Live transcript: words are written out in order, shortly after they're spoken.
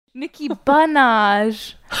Mickey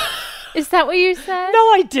Bunage. Is that what you said? No,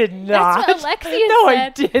 I did not. That's what Alexia no, said. I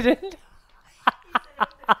didn't.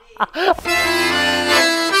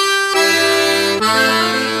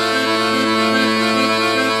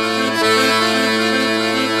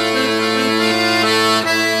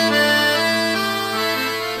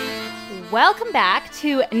 Welcome back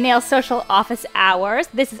to Nail Social Office Hours.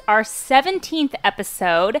 This is our 17th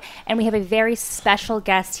episode, and we have a very special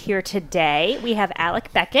guest here today. We have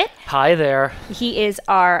Alec Beckett. Hi there. He is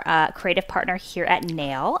our creative partner here at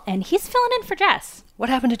Nail, and he's filling in for Jess. What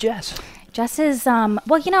happened to Jess? Jess is,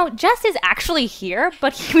 Jess is actually here,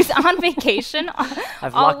 but he was on vacation.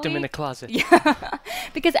 I've locked him in the closet. Yeah,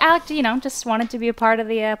 because Alec, just wanted to be a part of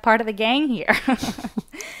the gang here.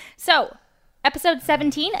 So, episode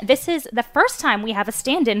 17. This is the first time we have a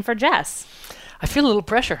stand-in for Jess. I feel a little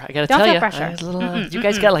pressure. I gotta Don't tell feel you. pressure. You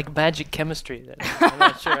guys got like magic chemistry that I'm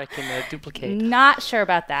not sure I can duplicate. Not sure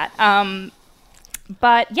about that.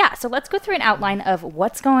 But yeah, so let's go through an outline of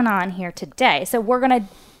what's going on here today. So we're going to,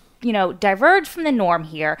 diverge from the norm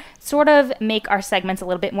here, sort of make our segments a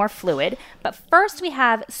little bit more fluid. But first we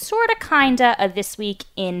have sorta kinda a This Week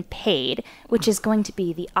in Paid, which is going to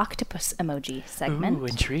be the octopus emoji segment. Ooh,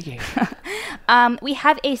 intriguing. We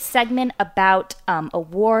have a segment about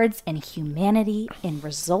awards and humanity in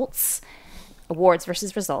results. Awards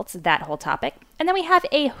versus results, that whole topic. And then we have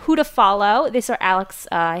a Who to Follow. These are Alec's,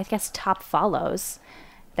 top follows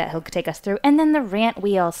that he'll take us through. And then the rant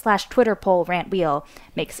wheel / Twitter poll rant wheel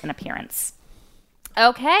makes an appearance.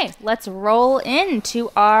 Okay, let's roll into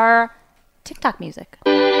our TikTok music.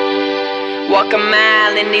 Walk a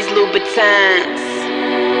mile in these Louboutins,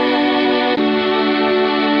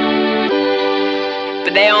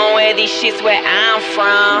 but they don't wear these shits where I'm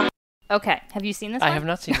from. Okay, have you seen this I one? have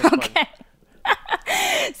not seen this Okay.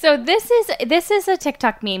 So this is a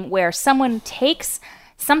TikTok meme where someone takes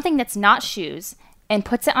something that's not shoes and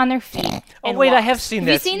puts it on their feet. Oh, and wait, I walks. have seen Have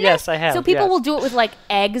this. You seen Yes, this? I have, So people yes. will do it with like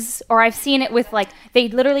eggs, or I've seen it with like they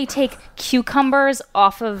literally take cucumbers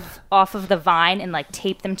off of the vine and like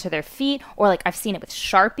tape them to their feet, or like I've seen it with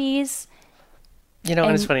Sharpies. And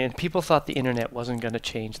it's funny, and people thought the internet wasn't going to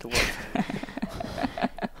change the world.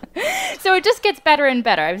 So it just gets better and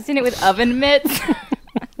better. I've seen it with oven mitts.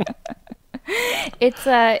 It's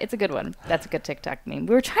a good one. That's a good TikTok meme.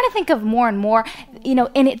 We were trying to think of more and more,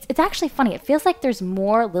 and it's actually funny. It feels like there's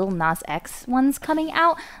more Lil Nas X ones coming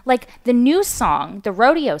out. Like the new song, the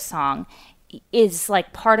rodeo song, is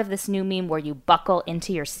like part of this new meme where you buckle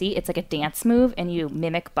into your seat. It's like a dance move and you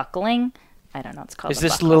mimic buckling. I don't know. It's called. Is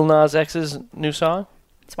this Lil Nas X's new song?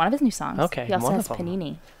 It's one of his new songs. Okay, He also has wonderful.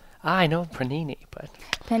 Panini. I know Panini, but...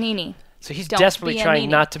 Panini. So he's Don't desperately be a trying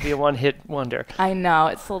meanie. not to be a one-hit wonder. I know,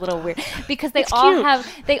 it's a little weird because they It's all cute.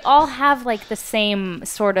 have like the same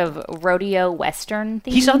sort of rodeo western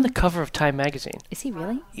theme. He's on the cover of Time magazine. Is he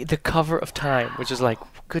really? The cover of Time, which is like,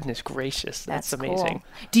 goodness gracious, that's amazing.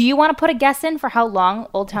 Cool. Do you want to put a guess in for how long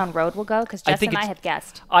Old Town Road will go? Because I Jess think and I it's- have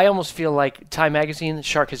guessed. I almost feel like Time magazine, the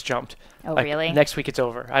shark has jumped. Oh, Like, really? Next week it's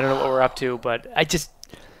over. I don't know what we're up to, but I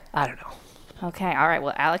don't know. Okay, all right.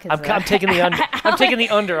 Well, Alec is. I'm taking the under. I'm taking the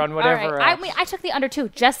under on All whatever. right. I took the under too.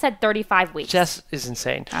 Jess said 35 weeks. Jess is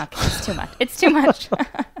insane. Okay, it's too much. It's too much.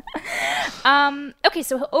 Okay,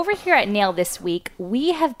 so over here at Nail this week,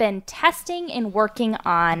 we have been testing and working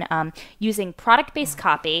on using product-based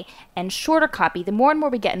copy and shorter copy. The more and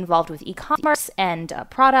more we get involved with e-commerce and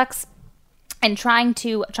products, and trying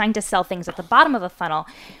to sell things at the bottom of a funnel,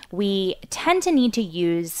 we tend to need to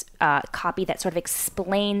use copy that sort of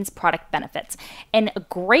explains product benefits. And a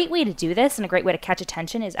great way to do this and a great way to catch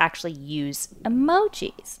attention is actually use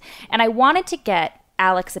emojis. And I wanted to get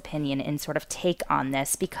Alec's opinion and sort of take on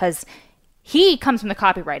this because he comes from the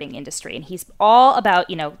copywriting industry and he's all about,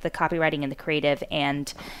 the copywriting and the creative.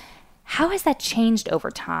 And how has that changed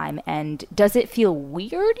over time? And does it feel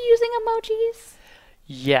weird using emojis?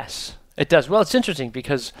 Yes, it does. Well, it's interesting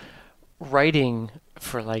because writing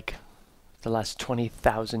for like the last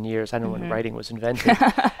 20,000 years, I don't know when writing was invented,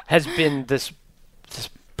 has been this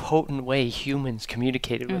potent way humans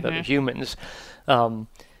communicated with other humans, and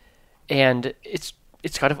it's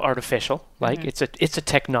kind of artificial. Like it's a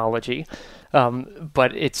technology,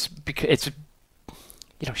 but it's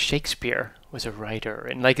Shakespeare was a writer,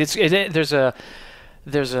 and like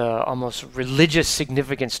there's a almost religious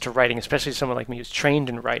significance to writing, especially someone like me who's trained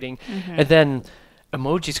in writing. And then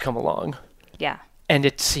emojis come along. Yeah. And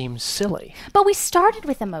it seems silly. But we started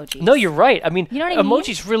with emojis. No, you're right. I mean, You know what I mean?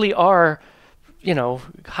 emojis really are,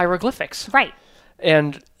 hieroglyphics. Right.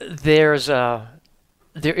 And there is a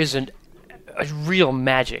real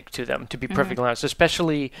magic to them, to be perfectly honest,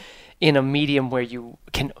 especially in a medium where you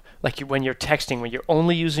can, when you're texting, when you're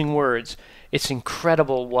only using words, it's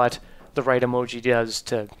incredible what the right emoji does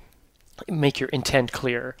to make your intent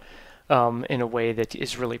clear in a way that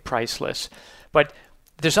is really priceless. But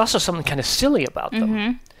there's also something kind of silly about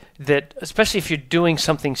them. That, especially if you're doing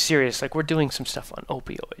something serious, like we're doing some stuff on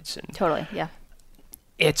opioids. And Totally, yeah.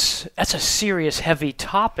 that's a serious, heavy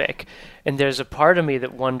topic. And there's a part of me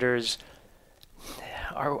that wonders,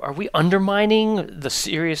 are we undermining the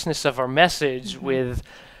seriousness of our message with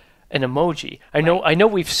an emoji? I know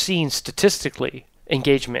we've seen statistically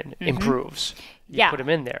engagement improves. You put them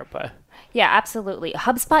in there, but... Yeah, absolutely.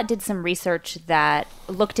 HubSpot did some research that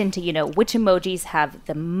looked into, which emojis have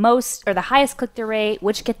the most or the highest click-through rate,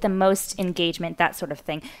 which get the most engagement, that sort of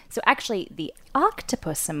thing. So actually, the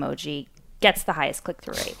octopus emoji gets the highest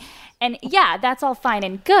click-through rate. And yeah, that's all fine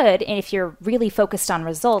and good if you're really focused on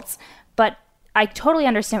results, but I totally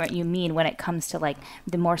understand what you mean when it comes to like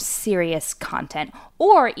the more serious content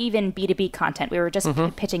or even B2B content. We were just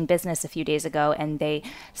pitching business a few days ago and they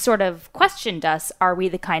sort of questioned us, are we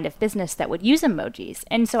the kind of business that would use emojis?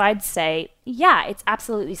 And so I'd say, yeah, it's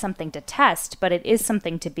absolutely something to test, but it is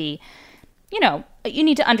something to be, you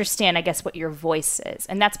need to understand, I guess, what your voice is.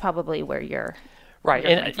 And that's probably where you're right.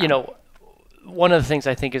 And, one of the things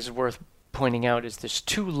I think is worth pointing out is there's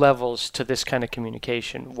two levels to this kind of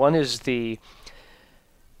communication. One is the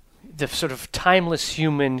sort of timeless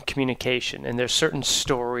human communication, and there's certain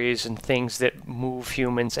stories and things that move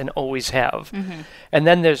humans and always have. And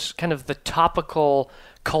then there's kind of the topical,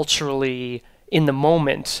 culturally in the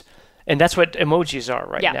moment, and that's what emojis are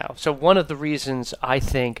right now. So one of the reasons I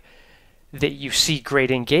think that you see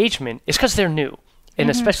great engagement is because they're new, and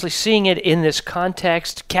especially seeing it in this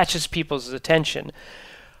context catches people's attention.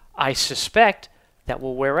 I suspect that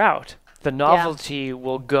will wear out. The novelty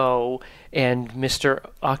will go, and Mr.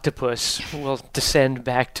 Octopus will descend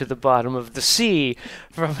back to the bottom of the sea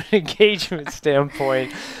from an engagement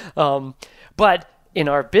standpoint. But in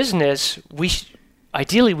our business,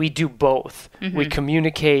 ideally we do both. We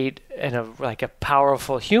communicate at a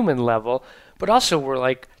powerful human level, but also we're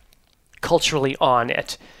like culturally on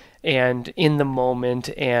it and in the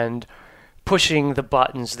moment and pushing the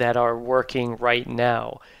buttons that are working right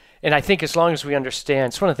now. And I think as long as we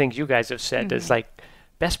understand, it's one of the things you guys have said is like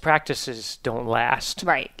best practices don't last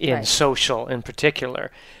in social in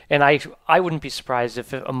particular. And I wouldn't be surprised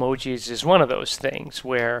if emojis is one of those things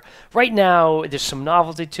where right now there's some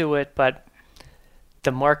novelty to it, but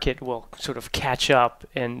the market will sort of catch up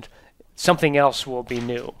and something else will be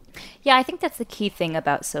new. Yeah, I think that's the key thing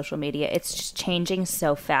about social media. It's just changing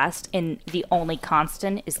so fast, and the only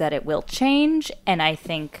constant is that it will change. And I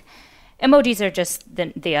think emojis are just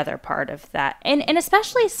the other part of that. And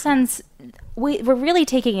especially since we're really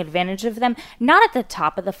taking advantage of them, not at the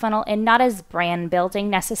top of the funnel and not as brand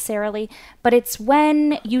building necessarily, but it's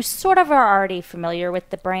when you sort of are already familiar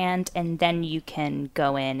with the brand and then you can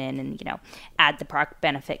go in and add the product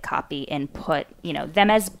benefit copy and put,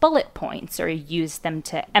 them as bullet points or use them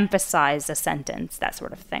to emphasize a sentence, that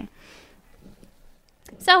sort of thing.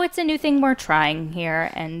 So it's a new thing we're trying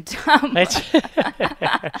here, and I'm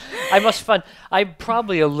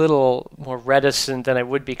probably a little more reticent than I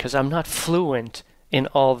would be because I'm not fluent in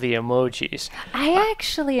all the emojis. I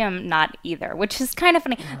actually am not either, which is kind of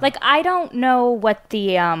funny. Like I don't know what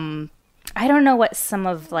some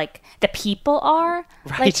of like the people are.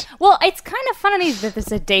 Right. Well, it's kind of funny that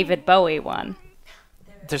there's a David Bowie one.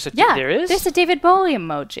 There is? There's a David Bowie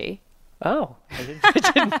emoji. Oh, I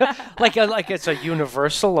didn't know. Like it's a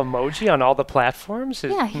universal emoji on all the platforms?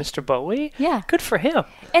 Is Mr. Bowie? Yeah. Good for him.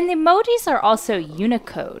 And the emojis are also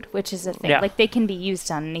Unicode, which is a thing. Yeah. Like they can be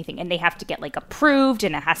used on anything, and they have to get like approved,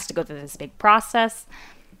 and it has to go through this big process.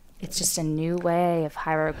 It's just a new way of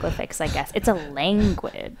hieroglyphics, I guess. It's a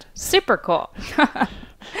language. Super cool.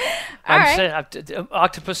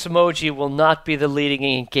 Octopus emoji will not be the leading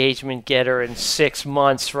engagement getter in 6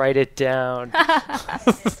 months. Write it down.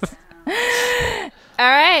 All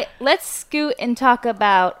right, let's scoot and talk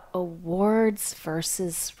about awards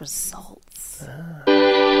versus results.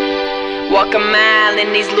 Walk a mile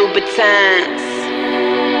in these Louboutins,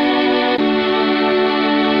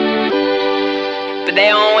 but they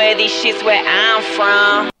don't wear these shits where I'm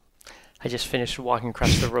from. I just finished walking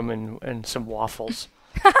across the room and some waffles.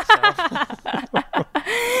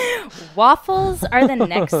 Waffles are the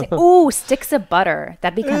next thing. Ooh, sticks of butter.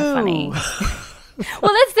 That'd be kind of funny.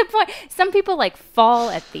 Well, that's the point. Some people like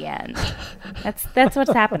fall at the end. That's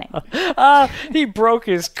what's happening. He broke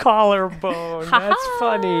his collarbone. That's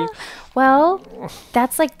funny. Well,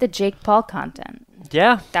 that's like the Jake Paul content.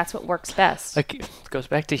 Yeah. That's what works best. Like, it goes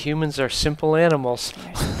back to humans are simple animals.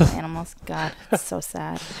 They're simple animals. God, it's so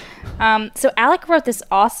sad. So Alec wrote this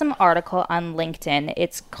awesome article on LinkedIn.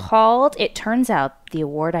 It's called, "It Turns Out the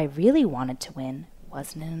Award I Really Wanted to Win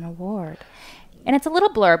Wasn't an Award." And it's a little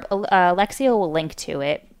blurb. Alexia will link to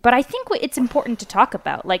it. But I think it's important to talk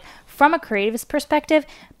about. Like, from a creativist perspective,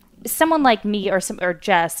 someone like me or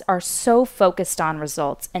Jess are so focused on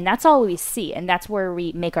results, and that's all we see, and that's where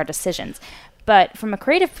we make our decisions. But from a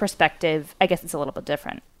creative perspective, I guess it's a little bit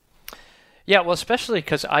different. Yeah, well, especially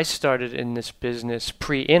because I started in this business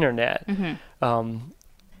pre-internet.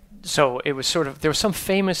 So it was sort of, there was some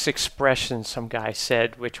famous expression some guy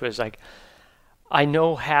said, which was like, I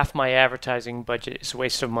know half my advertising budget is a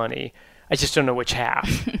waste of money. I just don't know which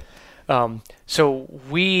half. So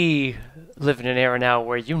we live in an era now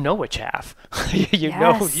where you know which half. you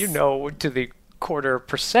know to the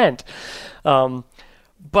 0.25%.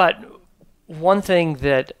 But one thing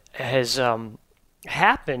that has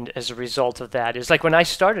happened as a result of that is, like, when I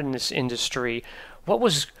started in this industry, what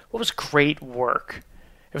was great work?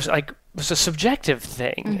 It was a subjective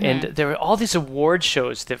thing, and there were all these award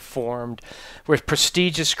shows that formed where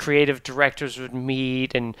prestigious creative directors would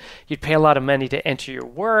meet, and you'd pay a lot of money to enter your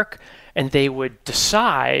work, and they would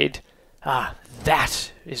decide,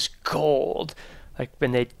 that is gold. Like,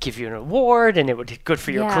 when they'd give you an award, and it would be good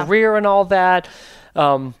for your career and all that.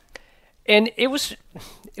 And it was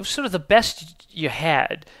sort of the best you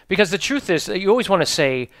had, because the truth is that you always want to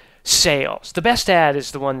say sales. The best ad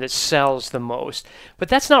is the one that sells the most, but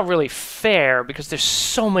that's not really fair because there's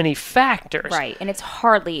so many factors. Right, and it's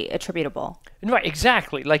hardly attributable. Right,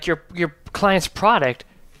 exactly. Like, your client's product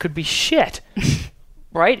could be shit,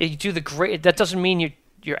 right? You do the great. That doesn't mean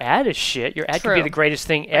your ad is shit. Your ad could be the greatest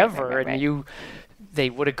thing ever, and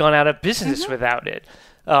they would have gone out of business without it.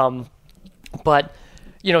 But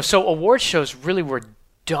so award shows really were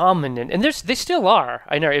dominant, and they still are.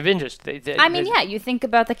 I know industry. You think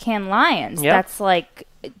about the Cannes Lions. Yep. That's like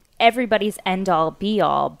everybody's end all be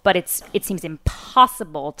all, but it seems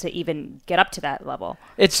impossible to even get up to that level.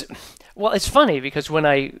 It's funny because when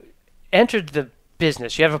I entered the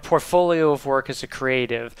business, you have a portfolio of work as a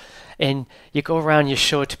creative, and you go around, you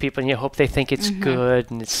show it to people, and you hope they think it's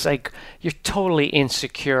good, and it's like you're totally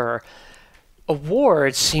insecure.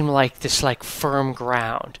 Awards seem like this firm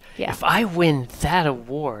ground. Yeah. If I win that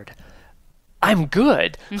award, I'm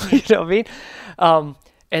good. You know what I mean?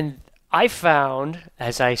 And I found,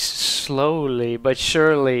 as I slowly but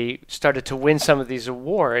surely started to win some of these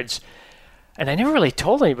awards, and I never really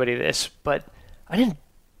told anybody this, but I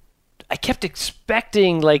kept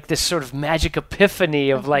expecting this sort of magic epiphany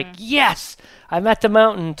of yes, I'm at the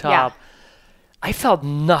mountaintop. Yeah. I felt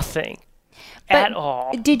nothing. At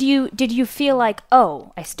all. Did you feel like,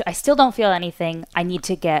 I still don't feel anything, I need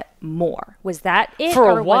to get more? Was that it?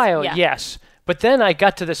 For a while, yes. But then I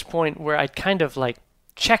got to this point where I'd kind of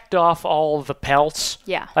checked off all the pelts.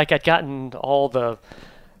 Yeah. I'd gotten all the...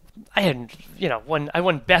 I hadn't, I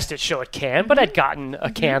wasn't best at show at Cannes, but I'd gotten a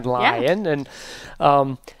Cannes Lion.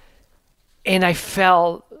 Yeah. And I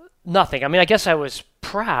felt nothing. I mean, I guess I was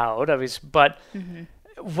proud. But...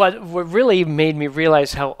 What really made me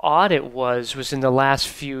realize how odd it was in the last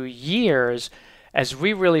few years, as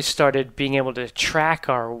we really started being able to track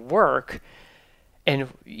our work, and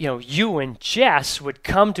you and Jess would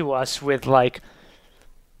come to us with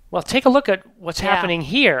take a look at what's happening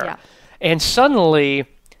here. Yeah. And suddenly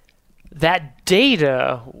that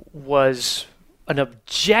data was an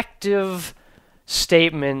objective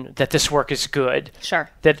statement that this work is good.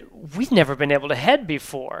 Sure. That we'd never been able to head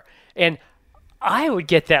before. And I would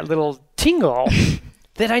get that little tingle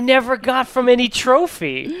that I never got from any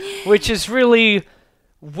trophy, which is really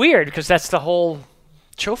weird because that's the whole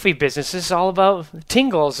trophy business. Is all about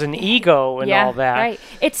tingles and ego and all that. Right.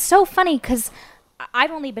 It's so funny because I've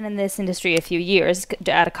only been in this industry a few years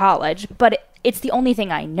out of college, but it's the only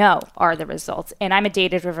thing I know are the results. And I'm a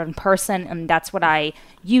data-driven person, and that's what I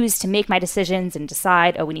use to make my decisions and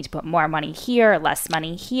decide, we need to put more money here, less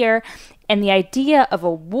money here. And the idea of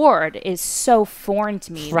award is so foreign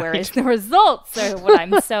to me, whereas the results are what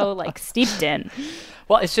I'm so steeped in.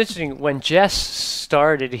 Well, it's interesting. When Jess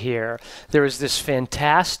started here, there was this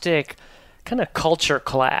fantastic kind of culture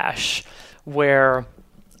clash where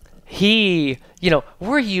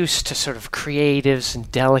we're used to sort of creatives and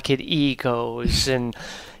delicate egos, and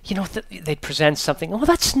they'd present something. Oh,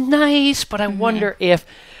 that's nice, but I wonder if.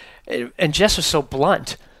 And Jess was so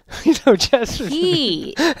blunt.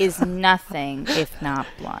 He is nothing if not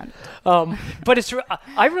blunt. But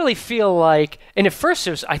I really feel like, and at first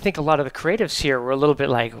I think a lot of the creatives here were a little bit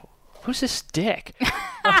like, who's this dick?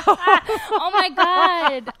 Oh my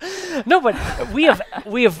God. No, but we have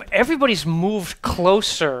everybody's moved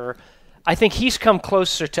closer. I think he's come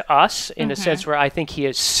closer to us in a sense where I think he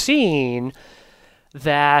has seen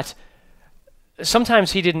that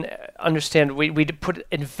sometimes he didn't understand. We'd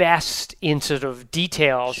invest in sort of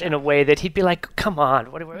details in a way that he'd be like, come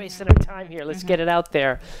on, what are we wasting our time here? Let's get it out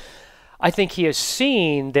there. I think he has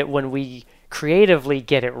seen that when we creatively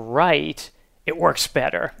get it right, it works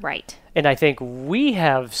better. Right. And I think we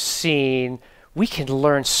have seen we can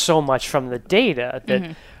learn so much from the data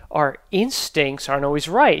that our instincts aren't always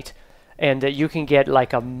right. And that you can get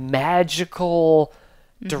like a magical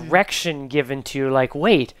direction given to you, like,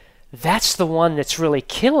 wait, that's the one that's really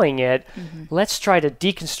killing it. Let's try to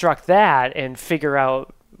deconstruct that and figure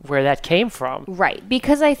out where that came from. Right.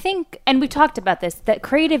 Because I think, and we talked about this, that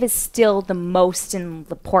creative is still the most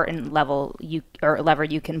important lever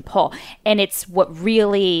you can pull. And it's what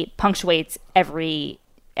really punctuates every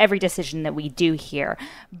decision that we do here.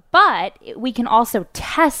 But we can also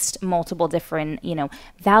test multiple different,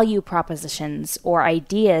 value propositions or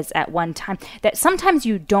ideas at one time, that sometimes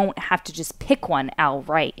you don't have to just pick one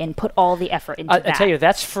outright and put all the effort into that. I tell you,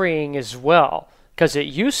 that's freeing as well. Because it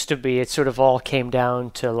used to be, it sort of all came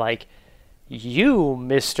down to like, you,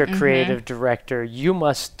 Mr. Creative Director, you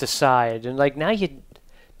must decide. And like now you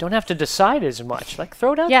don't have to decide as much. Like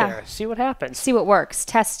throw it out there, see what happens. See what works,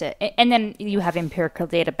 test it. And then you have empirical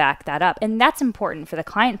data back that up. And that's important for the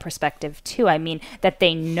client perspective too. I mean, that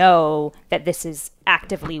they know that this is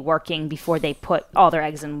actively working before they put all their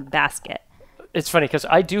eggs in the basket. It's funny because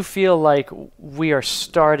I do feel like we are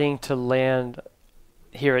starting to land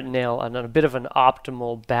here at Nail on a bit of an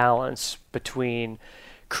optimal balance between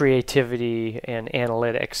creativity and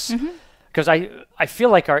analytics. Because I feel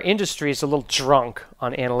like our industry is a little drunk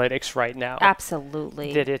on analytics right now.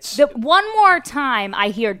 Absolutely. That it's one more time I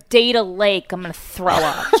hear data lake, I'm going to throw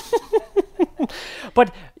up.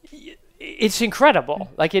 But it's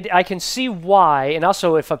incredible. Like I can see why, and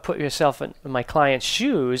also if I put yourself in my client's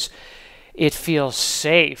shoes, it feels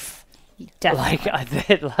safe.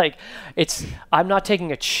 Definitely. Like it's I'm not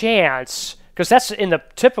taking a chance because that's in the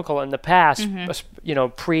past,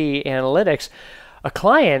 pre-analytics, a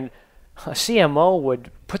CMO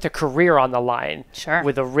would put their career on the line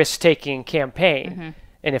with a risk-taking campaign,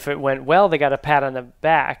 and if it went well, they got a pat on the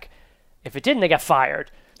back. If it didn't, they got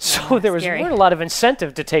fired. So there weren't a lot of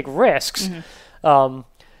incentive to take risks.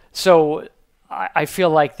 So I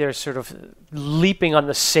feel like they're sort of leaping on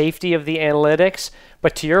the safety of the analytics.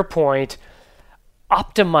 But to your point,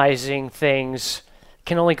 optimizing things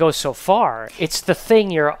can only go so far. It's the thing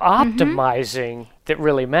you're optimizing that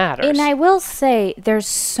really matters. And I will say there's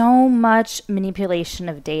so much manipulation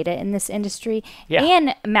of data in this industry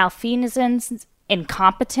and malfeasance,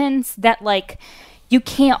 incompetence that like you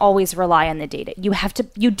can't always rely on the data. You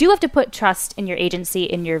do have to put trust in your agency,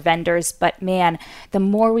 in your vendors, but man, the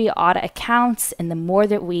more we audit accounts and the more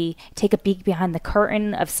that we take a peek behind the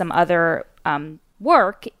curtain of some other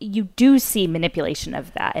work, you do see manipulation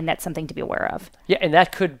of that, and that's something to be aware of. Yeah, and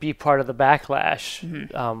that could be part of the backlash,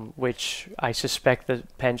 which I suspect the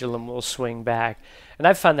pendulum will swing back. And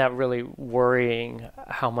I've found that really worrying,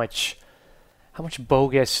 how much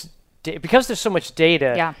bogus because there's so much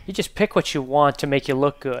data, you just pick what you want to make you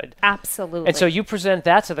look good. Absolutely. And so you present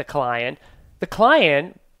that to the client. The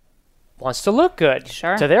client wants to look good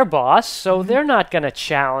to their boss, so they're not going to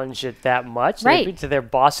challenge it that much to their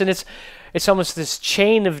boss. And it's almost this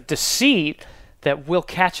chain of deceit that will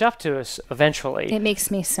catch up to us eventually. It makes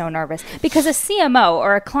me so nervous because a CMO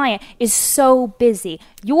or a client is so busy.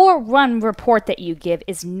 Your run report that you give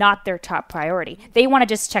is not their top priority. They want to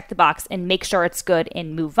just check the box and make sure it's good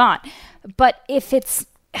and move on. But if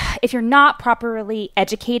you're not properly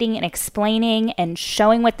educating and explaining and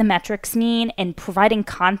showing what the metrics mean and providing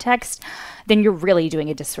context, then you're really doing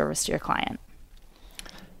a disservice to your client.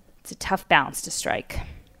 It's a tough balance to strike.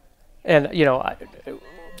 And,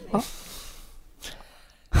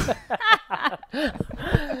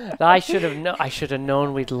 I should have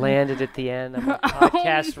known we'd landed at the end. I'm a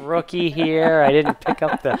podcast rookie here. I didn't pick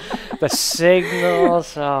up the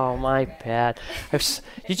signals. Oh, my bad.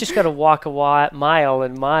 You just got to walk a mile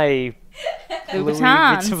in my Louis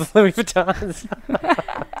Vuittons.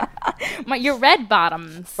 Your red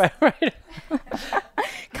bottoms. Right.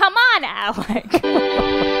 Come on, Alec.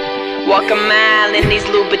 Walk a mile in these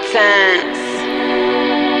Louboutins.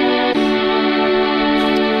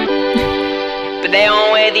 But they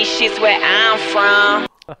don't wear these shits where I'm from.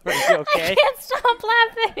 Are you okay? I can't stop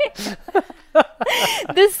laughing.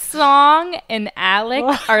 This song and Alec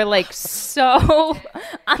are like so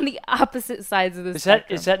on the opposite sides of the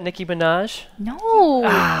spectrum. Is that Nicki Minaj? No,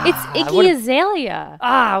 it's Iggy would've- Azalea.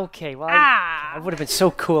 Okay. Well, I would have been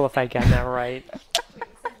so cool if I'd gotten that right.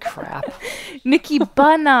 Crap. Nicki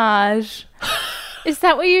Minaj. Is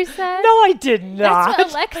that what you said? No, I did not.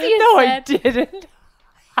 That's what Alexia no, said. I didn't.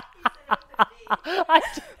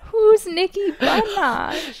 Who's Nicki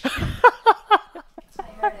Minaj?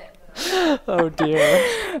 Oh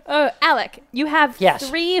dear. Alec, you have Yes.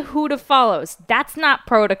 3 who to follows. That's not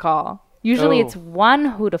protocol. Usually Oh. it's 1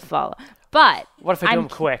 who to follow. But What if I do them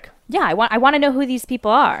quick? Yeah, I want to know who these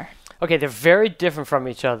people are. Okay, they're very different from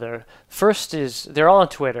each other. First is they're all on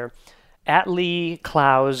Twitter. At Lee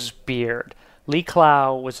Clow's Beard. Lee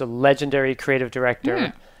Clow was a legendary creative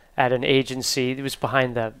director at an agency. He was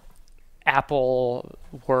behind the Apple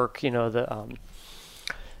work, you know, the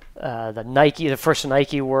Nike, the first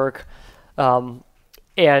Nike work,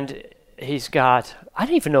 and he's got. I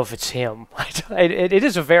don't even know if it's him. It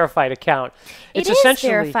is a verified account. It's It is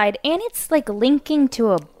essentially verified, and it's like linking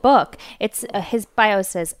to a book. It's his bio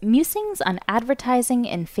says musings on advertising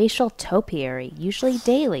and facial topiary, usually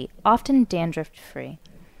daily, often dandruff-free.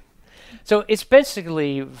 So it's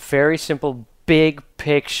basically very simple, big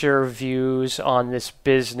picture views on this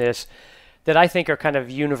business that I think are kind of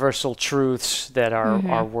universal truths that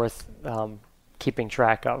are worth keeping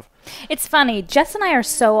track of. It's funny. Jess and I are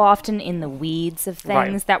so often in the weeds of things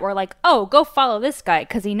Right. that we're like, oh, go follow this guy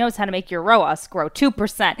because he knows how to make your ROAS grow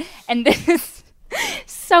 2%. And this is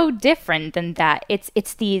so different than that.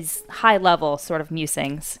 It's these high-level sort of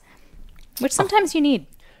musings, which sometimes you need.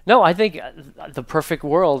 No, I think the perfect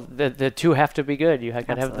world, the two have to be good. You got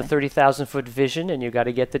to have the Absolutely. 30,000-foot vision, and you got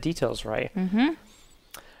to get the details right.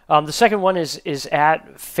 The second one is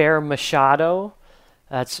at Fair Machado.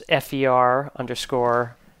 That's FER_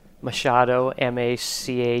 Machado,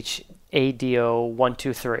 MACHADO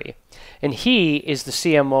 123. And he is the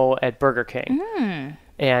CMO at Burger King.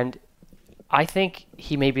 And I think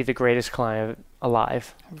he may be the greatest client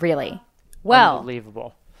alive. Really? Well,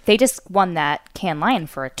 Unbelievable. they just won that Cannes Lion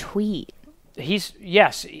for a tweet. They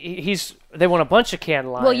won a bunch of Cannes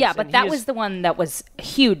Lions. Well, yeah, but and that he is- was the one that was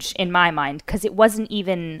huge in my mind because it wasn't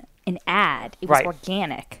even an ad. It was Right.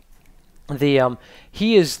 organic.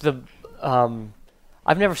 He is the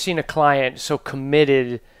I've never seen a client so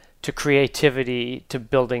committed to creativity to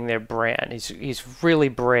building their brand. He's really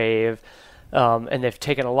brave, and they've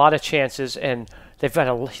taken a lot of chances, and they've had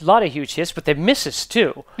a lot of huge hits, but they've misses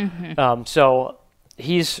too. So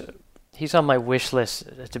he's on my wish list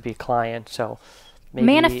to be a client. So maybe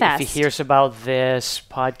Manifest. if he hears about this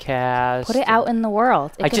podcast, Put it out in the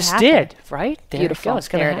world. It I could just happen. did, right? There Beautiful. You go. It's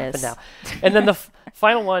going There to it happen is. now. And then the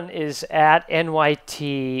final one is at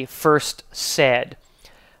NYT First Said,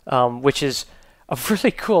 which is a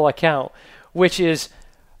really cool account, which is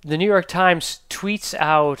the New York Times tweets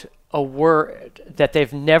out a word that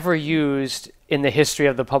they've never used in the history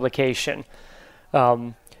of the publication.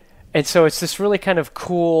 And so it's this really kind of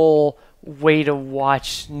cool way to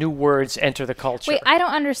watch new words enter the culture. Wait, I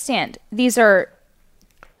don't understand. These are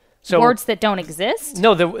So words that don't exist?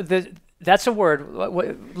 No, that's a word.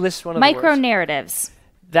 List one of the words. Micro-narratives.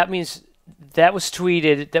 That means that was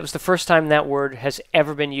tweeted. That was the first time that word has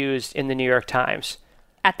ever been used in the New York Times.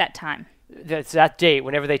 At that time. That's that date,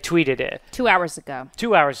 whenever they tweeted it. 2 hours ago.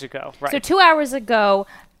 2 hours ago, right. So 2 hours ago,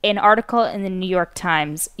 an article in the New York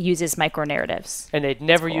Times uses micro-narratives. And they'd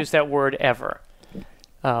never cool. used that word ever.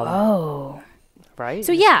 Right?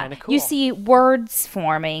 So It's yeah, kinda cool. you see words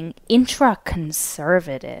forming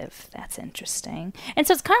intra-conservative. That's interesting. And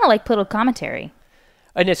so it's kind of like political commentary.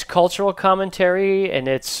 And it's cultural commentary, and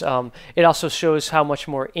it's it also shows how much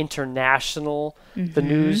more international the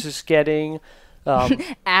news is getting.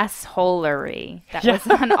 Assholery. That was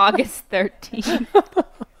on August 13th.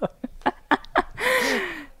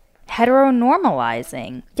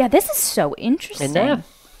 Heteronormalizing. Yeah, this is so interesting.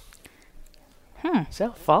 And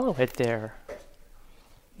so follow it there.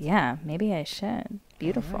 Yeah, maybe I should.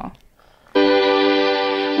 Beautiful.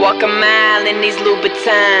 Walk a mile in these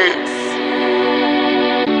Louboutins.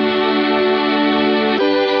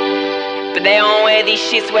 But they don't wear these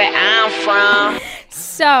shits where I'm from.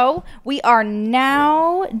 So we are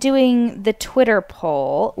now doing the Twitter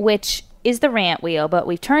poll, which is the rant wheel, but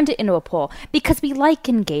we've turned it into a poll because we like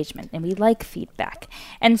engagement and we like feedback.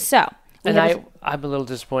 And so, we And have I'm a little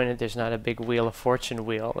disappointed there's not a big Wheel of Fortune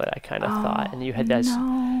wheel that I kind of thought. And you had that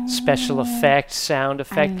special effect, sound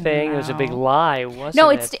effect thing. It was a big lie, wasn't no,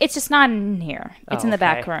 it? it's just not in here. It's in the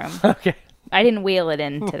back room. Okay. I didn't wheel it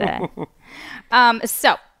in today.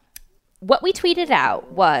 So, what we tweeted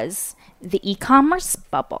out was the e-commerce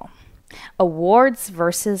bubble. Awards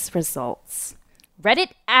versus results.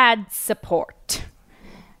 Reddit ad support.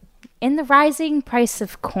 In the rising price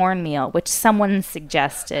of cornmeal, which someone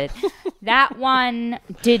suggested, that one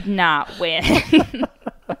did not win.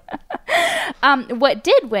 What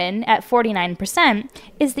did win at 49%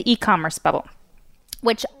 is the e-commerce bubble,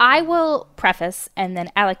 which I will preface, and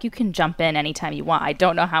then Alec, you can jump in anytime you want. I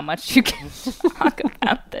don't know how much you can talk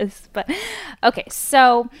about this, but okay.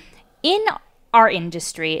 So in our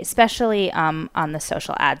industry, especially on the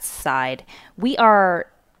social ads side, we are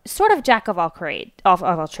sort of jack of all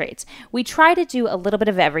trades. We try to do a little bit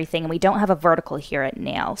of everything, and we don't have a vertical here at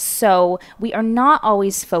Nail. So we are not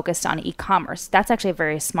always focused on e-commerce. That's actually a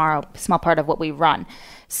very small part of what we run.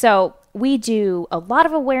 So we do a lot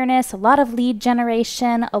of awareness, a lot of lead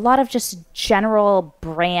generation, a lot of just general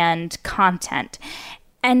brand content.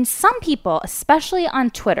 And some people, especially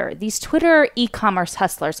on Twitter, these Twitter e-commerce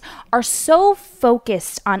hustlers are so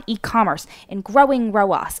focused on e-commerce and growing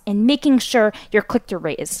ROAS and making sure your click-through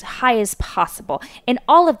rate is as high as possible and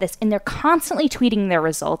all of this. And they're constantly tweeting their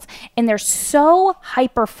results. And they're so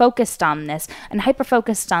hyper-focused on this and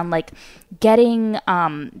hyper-focused on like getting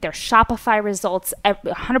their Shopify results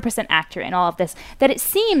 100% accurate and all of this, that it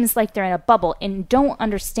seems like they're in a bubble and don't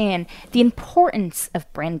understand the importance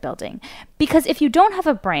of brand building. Because if you don't have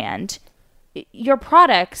a brand, your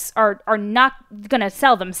products are not going to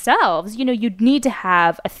sell themselves. You know, you'd need to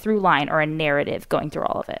have a through line or a narrative going through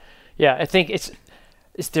all of it. Yeah, I think it's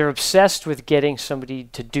they're obsessed with getting somebody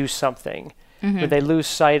to do something, but they lose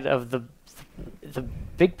sight of the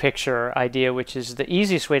big picture idea, which is the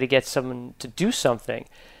easiest way to get someone to do something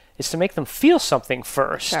is to make them feel something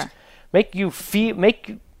first. Sure. Make you feel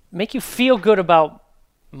good about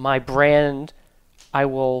my brand.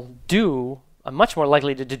 I'm much more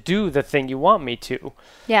likely to do the thing you want me to.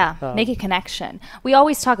 Yeah, make a connection. We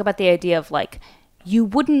always talk about the idea of like, you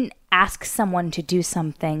wouldn't ask someone to do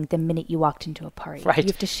something the minute you walked into a party. Right. You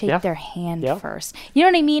have to shake their hand Yeah. first. You know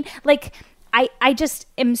what I mean? Like, I just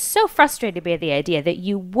am so frustrated by the idea that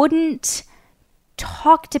you wouldn't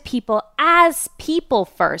talk to people as people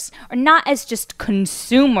first, or not as just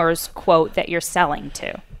consumers, quote, that you're selling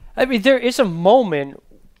to. I mean, there is a moment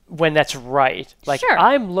when that's right. Like, Sure.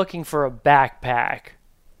 I'm looking for a backpack,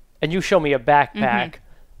 and you show me a backpack.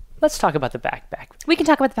 Let's talk about the backpack. We can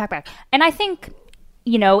talk about the backpack. And I think,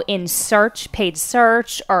 you know, in search, paid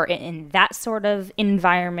search, or in that sort of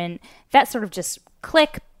environment, that sort of just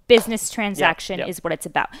click business transaction Yep. is what it's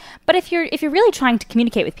about. But if you're really trying to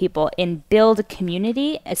communicate with people and build a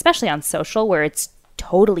community, especially on social where it's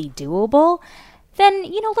totally doable, then,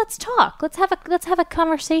 you know, let's talk. Let's have a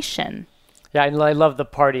conversation. Yeah, and I love the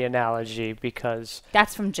party analogy because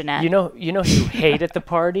That's from Jeanette. you know who you hate at the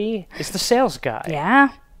party is the sales guy. Yeah.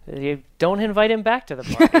 You don't invite him back to the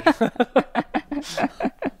party.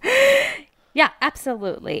 Yeah,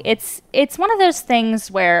 absolutely. It's one of those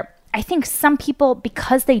things where I think some people,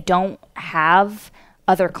 because they don't have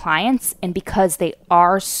other clients and because they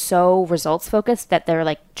are so results focused that their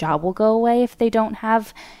like job will go away if they don't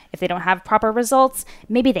have proper results,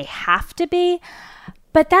 maybe they have to be,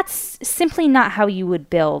 but that's simply not how you would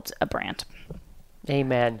build a brand.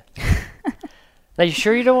 Amen. Now, you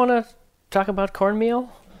sure you don't want to talk about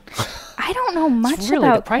cornmeal? I don't know much really,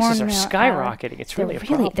 about the prices are cornmeal, skyrocketing. It's really a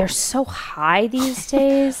problem. They're so high these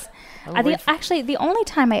days. Actually, the only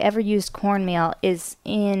time I ever used cornmeal is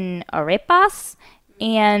in arepas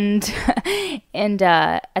and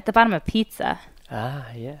at the bottom of pizza. Ah,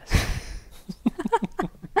 yes.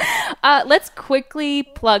 Let's quickly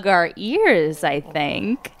plug our ears, I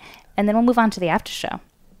think, and then we'll move on to the after show.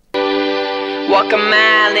 Walk a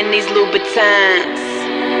mile in these Louboutins,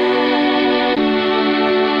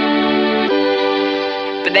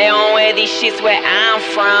 but they don't wear these shits where I'm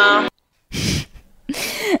from.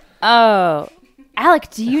 Oh,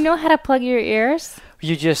 Alec, do you know how to plug your ears?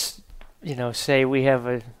 You just, say we have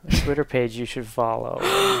a Twitter page you should follow.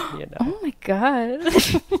 Oh my God.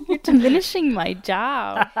 You're diminishing my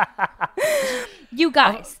job. You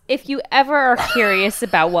guys, if you ever are curious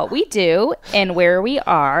about what we do and where we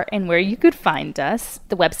are and where you could find us,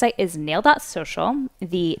 the website is nail.social.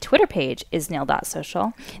 The Twitter page is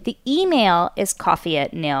nail.social. The email is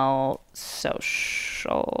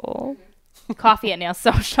coffee@nailsocial.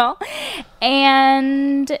 coffee@nailsocial.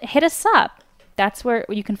 And hit us up. That's where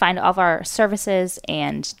you can find all of our services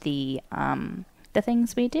and the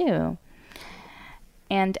things we do.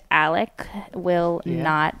 And Alec will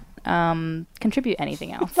not contribute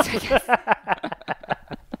anything else.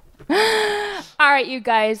 All right, you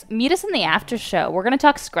guys, meet us in the after show. We're going to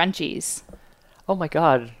talk scrunchies. Oh my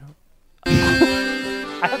God.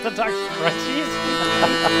 I have to talk scrunchies?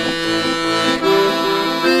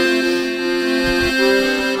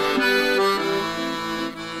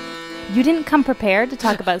 You didn't come prepared to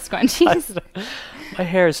talk about scrunchies? My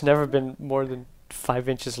hair has never been more than 5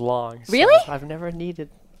 inches long. So Really? I've never needed.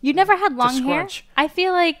 You never had long hair? scrunch. I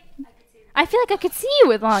feel like I could see you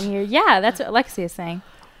with long hair. Yeah, that's what Alexia is saying.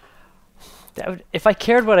 If I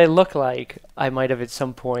cared what I look like, I might have at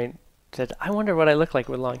some point said, I wonder what I look like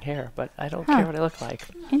with long hair, but I don't care what I look like.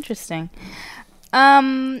 Interesting.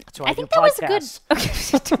 That's why I I think do that was a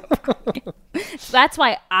podcasts. good. Okay. So that's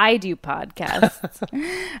why I do podcasts.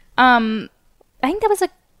 I think that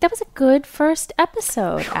was a good first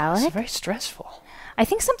episode, It's Alec. very stressful. I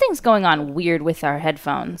think something's going on weird with our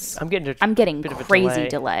headphones. I'm getting getting bit of a crazy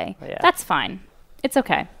delay. delay. Yeah. That's fine. It's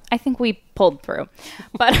okay. I think we pulled through.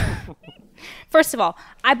 But first of all,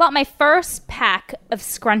 I bought my first pack of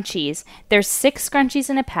scrunchies. There's 6 scrunchies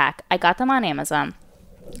in a pack. I got them on Amazon.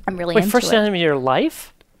 I'm really Wait, into first it. time in your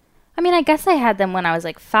life? I mean, I guess I had them when I was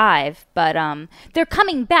like 5, but they're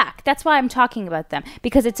coming back. That's why I'm talking about them,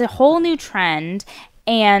 because it's a whole new trend,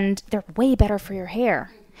 and they're way better for your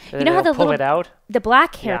hair. You know how They'll pull it out? the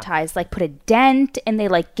black hair Yeah. ties like put a dent, and they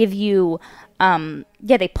like give you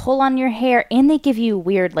they pull on your hair, and they give you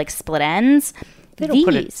weird like split ends. They don't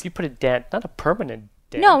put These. it. You put a dent, not a permanent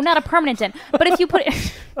dent. No, not a permanent dent, but if you put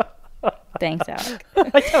it Thanks, Alec.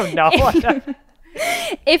 I don't know.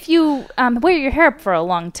 If you wear your hair up for a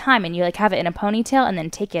long time and you like have it in a ponytail and then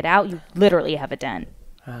take it out, you literally have a dent.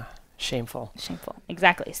 Shameful. Shameful.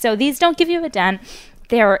 Exactly. So these don't give you a dent.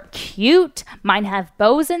 They're cute. Mine have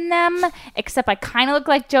bows in them, except I kind of look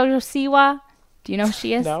like JoJo Siwa. Do you know who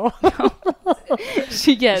she is? No.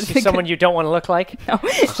 She gets She's someone you don't want to look like? No,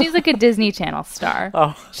 she's like a Disney Channel star.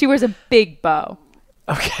 Oh. She wears a big bow.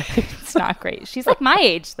 Okay. It's not great. She's like my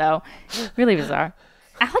age, though. Really bizarre.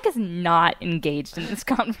 Alec is not engaged in this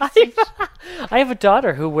conversation. I have a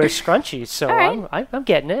daughter who wears scrunchies, so All right. I'm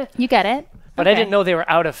getting it. You get it? But I Okay. didn't know they were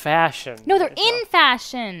out of fashion. No, they're in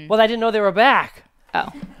fashion. Well, I didn't know they were back. Oh.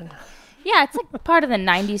 Yeah, it's like part of the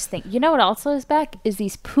 90s thing. You know what also is back? Is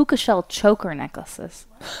these puka shell choker necklaces.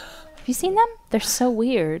 Have you seen them? They're so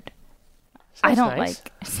weird. I Sounds don't nice.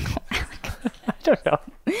 like... I don't know.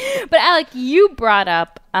 But Alec, you brought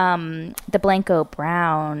up the Blanco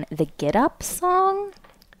Brown, the Get Up song.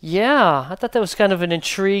 Yeah, I thought that was kind of an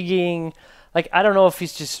intriguing. Like, I don't know if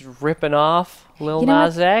he's just ripping off Lil You know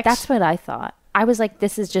Nas what? X. That's what I thought. I was like,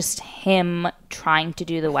 this is just him trying to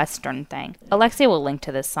do the Western thing. Alexia will link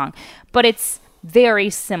to this song. But it's very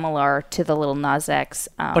similar to the Lil Nas X.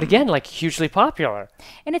 But again, like, hugely popular.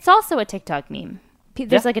 And it's also a TikTok meme.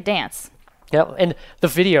 There's Yeah. like a dance. Yeah, and the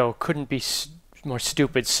video couldn't be more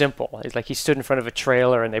stupid simple. It's like he stood in front of a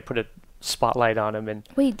trailer and they put a spotlight on him, and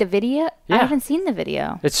Wait, the video? I Yeah. haven't seen the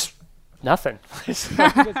video. it's nothing.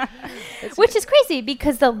 Which is crazy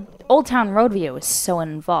because the Old Town Road video is so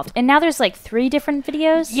involved. And now there's like 3 different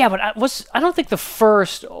videos. Yeah, but I don't think the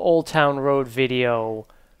first Old Town Road video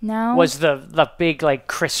No? was the big like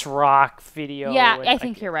Chris Rock video. Yeah, and, I like,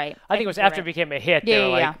 think you're right. I think it was you're after it right. became a hit. Yeah, they were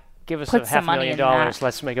yeah, like, yeah. give us Put a some money in $500,000. that.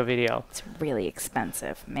 Let's make a video. It's really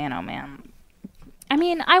expensive. Man, oh man. I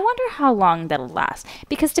mean, I wonder how long that'll last.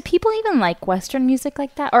 Because do people even like Western music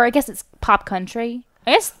like that? Or I guess it's pop country.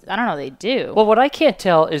 I don't know, they do. Well, what I can't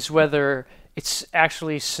tell is whether it's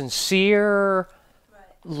actually sincere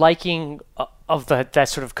liking of that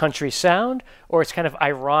sort of country sound, or it's kind of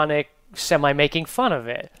ironic, semi-making fun of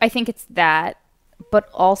it. I think it's that. But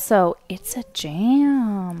also, it's a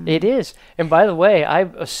jam. It is. And by the way,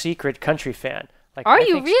 I'm a secret country fan. Like, Are I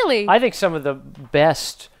you think really? I think some of the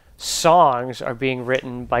best songs are being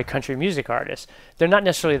written by country music artists. They're not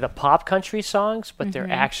necessarily the pop country songs, but they're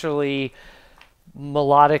actually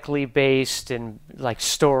melodically based and like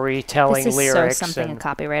storytelling This is lyrics. so something a and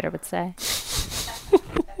copywriter would say.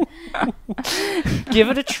 give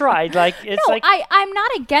it a try. Like it's No, like I'm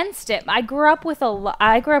not against it. I grew up with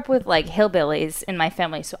like hillbillies in my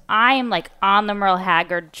family, so I am like on the Merle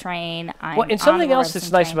Haggard train. well, and something else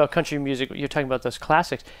that's nice about country music. You're talking about those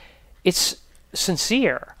classics. It's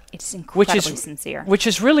sincere. it's which incredibly is sincere. which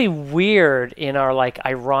is really weird in our like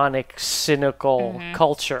ironic, cynical Mm-hmm.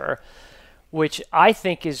 culture, which I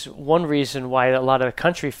think is one reason why a lot of the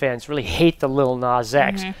country fans really hate the Lil Nas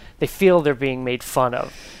X. They feel they're being made fun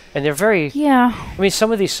of, and they're very. Mm-hmm. Yeah, I mean,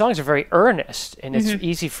 some of these songs are very earnest, and it's Mm-hmm.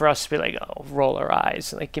 easy for us to be like, "Oh, roll our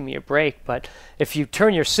eyes," and like, "Give me a break." But if you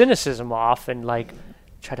turn your cynicism off and like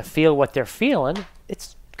try to feel what they're feeling,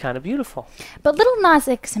 it's kind of beautiful. but Little Nas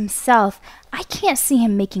X himself, I can't see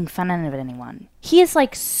him making fun of anyone. He is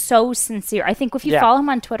like so sincere. I think if you Yeah. follow him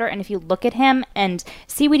on Twitter and if you look at him and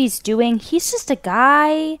see what he's doing, he's just a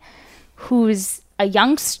guy who's a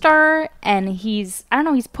youngster, and he's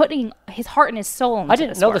putting his heart and his soul into I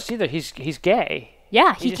didn't this know work. this either. He's gay.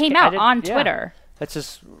 Yeah, he just came I out didn't- on yeah. Twitter. That's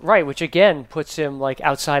just right, which again puts him like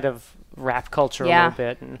outside of rap culture Yeah. a little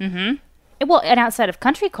bit. And Well, and outside of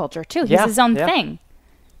country culture too. He's Yeah, his own yeah. thing.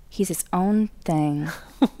 He's his own thing.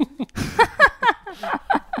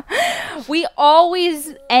 We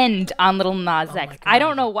always end on Little Nas X. I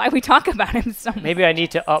don't know why we talk about him so much. Maybe I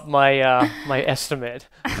need to up my my estimate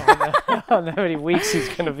on how many weeks he's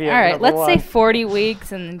going to be. All right, let's say 40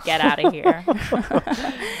 weeks and get out of here.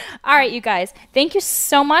 All right, you guys. Thank you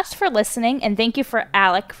so much for listening, and thank you for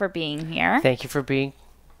Alec for being here. Thank you for being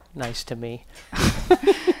nice to me.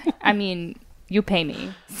 I mean, you pay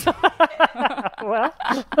me. Well,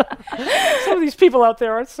 some of these people out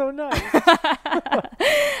there aren't so nice.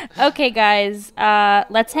 Okay, guys.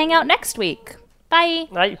 Let's hang out next week. Bye.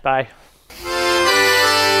 Bye.